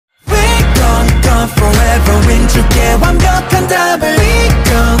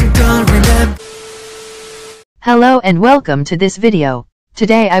Hello and welcome to this video.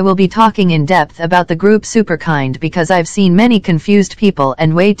 Today I will be talking in depth about the group Superkind because I've seen many confused people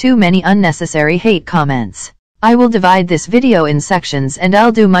and way too many unnecessary hate comments. I will divide this video in sections and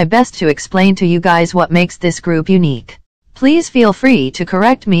I'll do my best to explain to you guys what makes this group unique. Please feel free to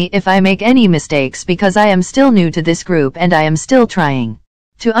correct me if I make any mistakes because I am still new to this group and I am still trying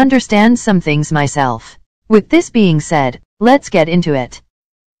to understand some things myself. With this being said, let's get into it.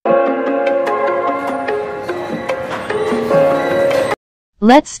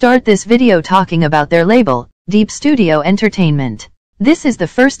 Let's start this video talking about their label, Deep Studio Entertainment. This is the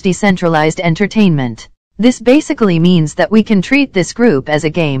first decentralized entertainment. This basically means that we can treat this group as a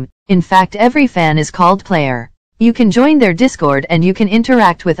game. In fact, every fan is called player. You can join their Discord and you can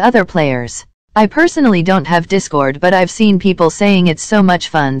interact with other players. I personally don't have Discord, but I've seen people saying it's so much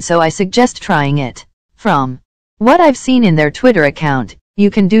fun, so I suggest trying it. From what I've seen in their Twitter account,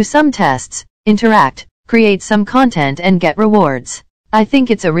 you can do some tests, interact, create some content and get rewards. I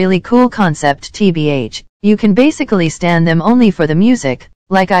think it's a really cool concept tbh. You can basically stan them only for the music,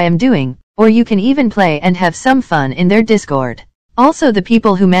 like I am doing, or you can even play and have some fun in their Discord. Also, the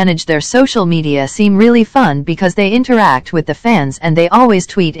people who manage their social media seem really fun because they interact with the fans and they always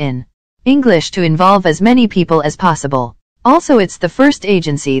tweet in English to involve as many people as possible. Also, it's the first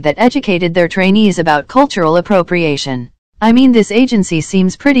agency that educated their trainees about cultural appropriation. I mean, this agency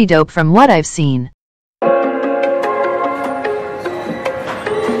seems pretty dope from what I've seen.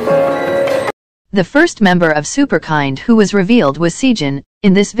 The first member of Superkind who was revealed was Saejin,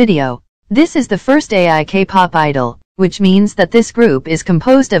 in this video. This is the first AI K-pop idol, which means that this group is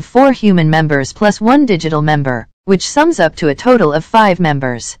composed of 4 human members plus 1 digital member, which sums up to a total of 5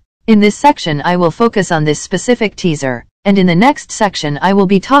 members. In this section I will focus on this specific teaser, and in the next section I will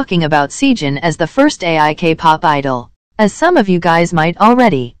be talking about Saejin as the first AI K-pop idol. As some of you guys might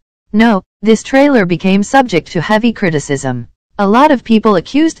already know, this trailer became subject to heavy criticism. A lot of people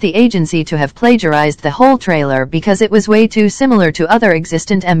accused the agency to have plagiarized the whole trailer because it was way too similar to other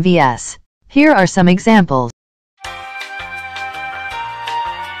existent MVs. Here are some examples.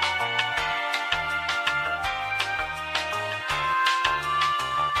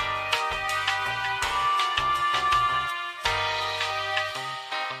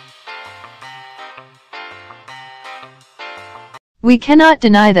 We cannot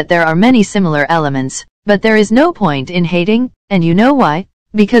deny that there are many similar elements, but there is no point in hating, and you know why?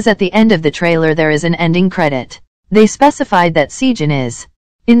 Because at the end of the trailer there is an ending credit. They specified that Saejin is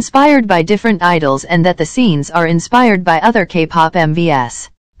inspired by different idols and that the scenes are inspired by other K-pop MVs.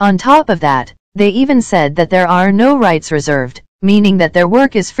 On top of that, they even said that there are no rights reserved, meaning that their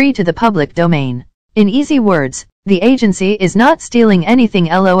work is free to the public domain. In easy words, the agency is not stealing anything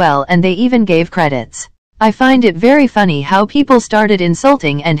LOL, and they even gave credits. I find it very funny how people started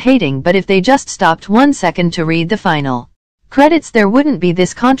insulting and hating, but if they just stopped 1 second to read the final credits there wouldn't be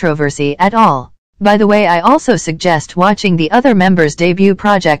this controversy at all. By the way, I also suggest watching the other members' debut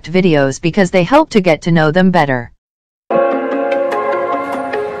project videos because they help to get to know them better.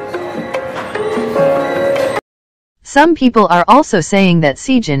 Some people are also saying that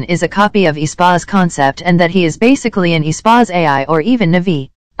Saejin is a copy of aespa's concept and that he is basically an aespa's AI or even Navi.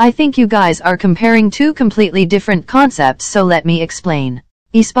 I think you guys are comparing two completely different concepts, so let me explain.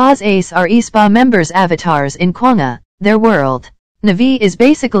 aespa's ace are aespa members' avatars in Kwanga, their world. Navi is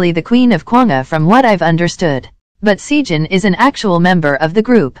basically the queen of Kwanga from what I've understood. But Saejin is an actual member of the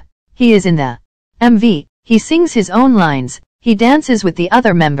group. He is in the MV, he sings his own lines, he dances with the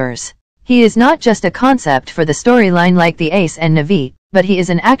other members. He is not just a concept for the storyline like the ace and Navi, but he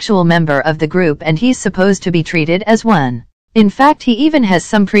is an actual member of the group and he's supposed to be treated as one. In fact, he even has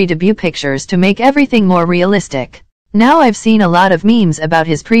some pre-debut pictures to make everything more realistic. Now I've seen a lot of memes about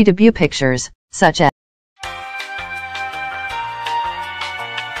his pre-debut pictures, such as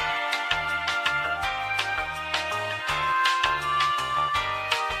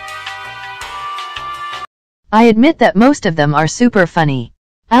I admit that most of them are super funny.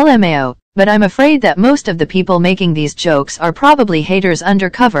 lmao, but I'm afraid that most of the people making these jokes are probably haters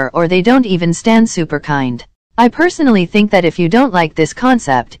undercover or they don't even stan Superkind. I personally think that if you don't like this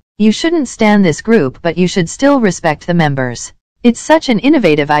concept, you shouldn't stan this group, but you should still respect the members. It's such an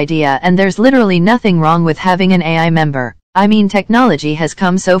innovative idea and there's literally nothing wrong with having an AI member. I mean, technology has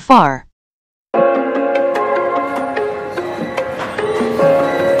come so far.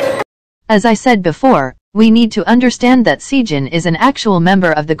 As I said before, we need to understand that Saejin is an actual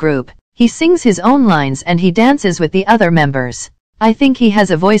member of the group. He sings his own lines and he dances with the other members. I think he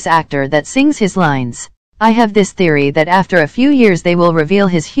has a voice actor that sings his lines. I have this theory that after a few years they will reveal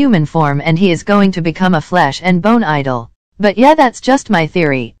his human form and he is going to become a flesh and bone idol. But yeah, that's just my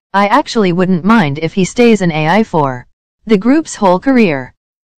theory. I actually wouldn't mind if he stays an AI for the group's whole career.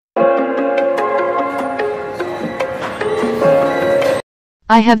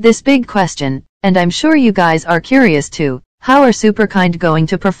 I have this big question, and I'm sure you guys are curious too. How are Superkind going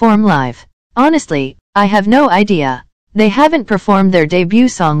to perform live? Honestly, I have no idea. They haven't performed their debut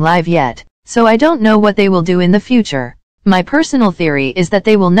song live yet, so I don't know what they will do in the future. My personal theory is that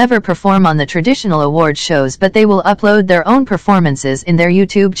they will never perform on the traditional award shows, but they will upload their own performances in their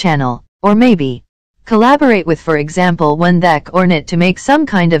YouTube channel, or maybe collaborate with, for example, Eunwoo or NIT to make some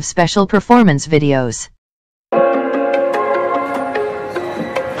kind of special performance videos.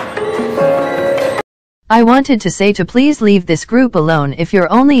 I wanted to say to please leave this group alone if your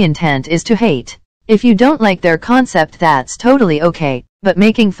only intent is to hate. If you don't like their concept, that's totally okay, but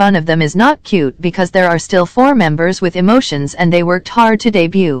making fun of them is not cute because there are still 4 members with emotions and they worked hard to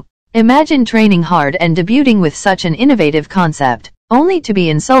debut. Imagine training hard and debuting with such an innovative concept, only to be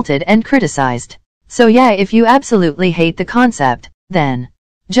insulted and criticized. So yeah, if you absolutely hate the concept, then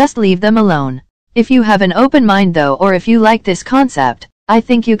just leave them alone. If you have an open mind though, or if you like this concept, I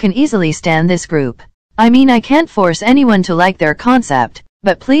think you can easily stand this group. I mean, I can't force anyone to like their concept,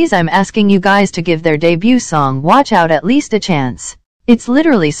 but please, I'm asking you guys to give their debut song Watch Out at least a chance. It's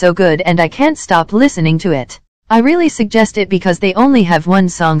literally so good and I can't stop listening to it. I really suggest it because they only have 1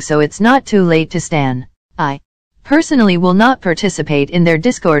 song, so it's not too late to stan. I personally will not participate in their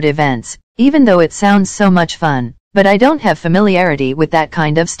Discord events, even though it sounds so much fun, but I don't have familiarity with that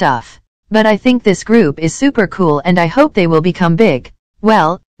kind of stuff. But I think this group is super cool and I hope they will become big.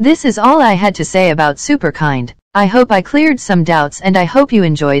 Well, this is all I had to say about Superkind. I hope I cleared some doubts and I hope you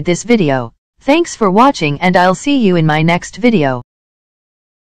enjoyed this video. Thanks for watching and I'll see you in my next video.